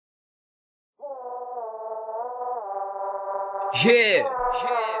Yeah.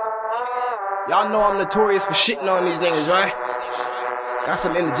 Y'all know I'm notorious for shitting on these niggas, right? Got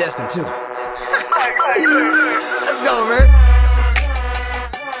some indigestion too. Let's go, man.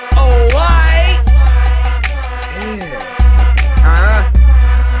 Oh, why? Yeah.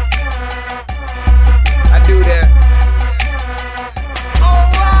 I do that.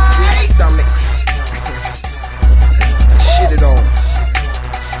 Alright. Stomachs. Shit it on.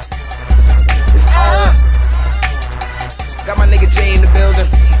 It's on. Got my nigga Jay in the building.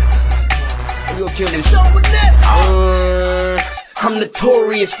 We gon' kill this shit. I'm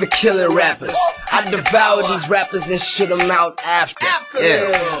notorious for killing rappers. I devour these rappers and shit them out after.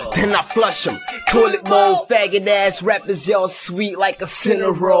 Yeah. Then I flush them. Toilet bowl, faggot ass rappers, y'all sweet like a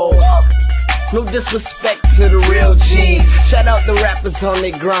center roll. No disrespect to the real G's. Shout out the rappers on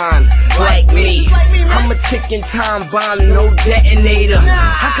their grind, like me. I'm a ticking time bomb, no detonator.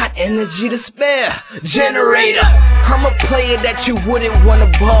 I got energy to spare, generator. I'm a player that you wouldn't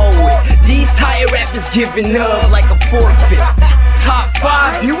wanna ball with. These tired rappers giving up like a forfeit. Top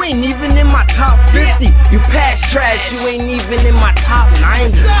 5, you ain't even in my top 50. You pass trash, you ain't even in my top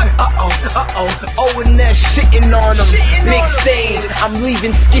 90. Owen-Ness shitting on them. MIXTAPE, I'm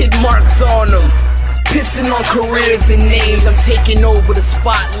leaving skid marks on them. Pissing on careers and names. I'm taking over the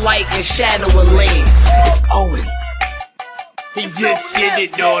spotlight and shadowing lanes. It's Owen. He just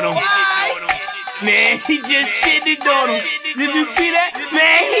shitted on him. Man, he just shitted on him. Did you see that?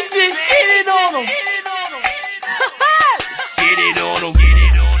 Man, he just shitted on him. Shitted on him.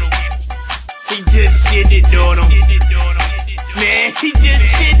 He just shitted on him. Man, he just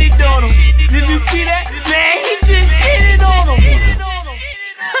shitted on him. Did you see that? Man, he just shitted on him.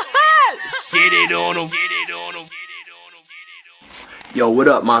 Shitted on him. Yo, what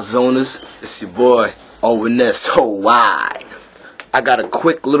up, my zoners? It's your boy, Owen-Ness. Oh, why? I got a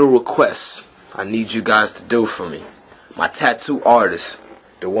quick little request I need you guys to do for me. My tattoo artist,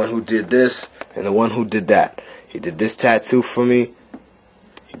 the one who did this and the one who did that. He did this tattoo for me.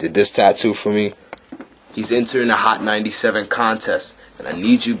 He did this tattoo for me. He's entering a Hot 97 contest, and I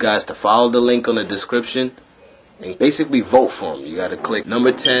need you guys to follow the link on the description and basically vote for him. You gotta click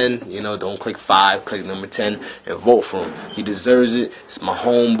number 10, you know, don't click 5, click number 10 and vote for him. He deserves it. It's my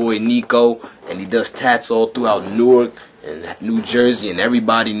homeboy NICO, and he does tats all throughout Newark and New Jersey, and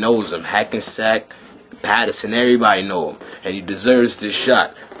everybody knows him. Hackensack, Patterson, everybody know him, and he deserves this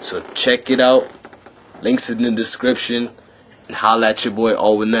shot. So check it out. Links in the description, and holla at your boy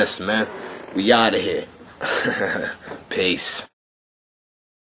Owen-Ness, man. We out of here. Peace.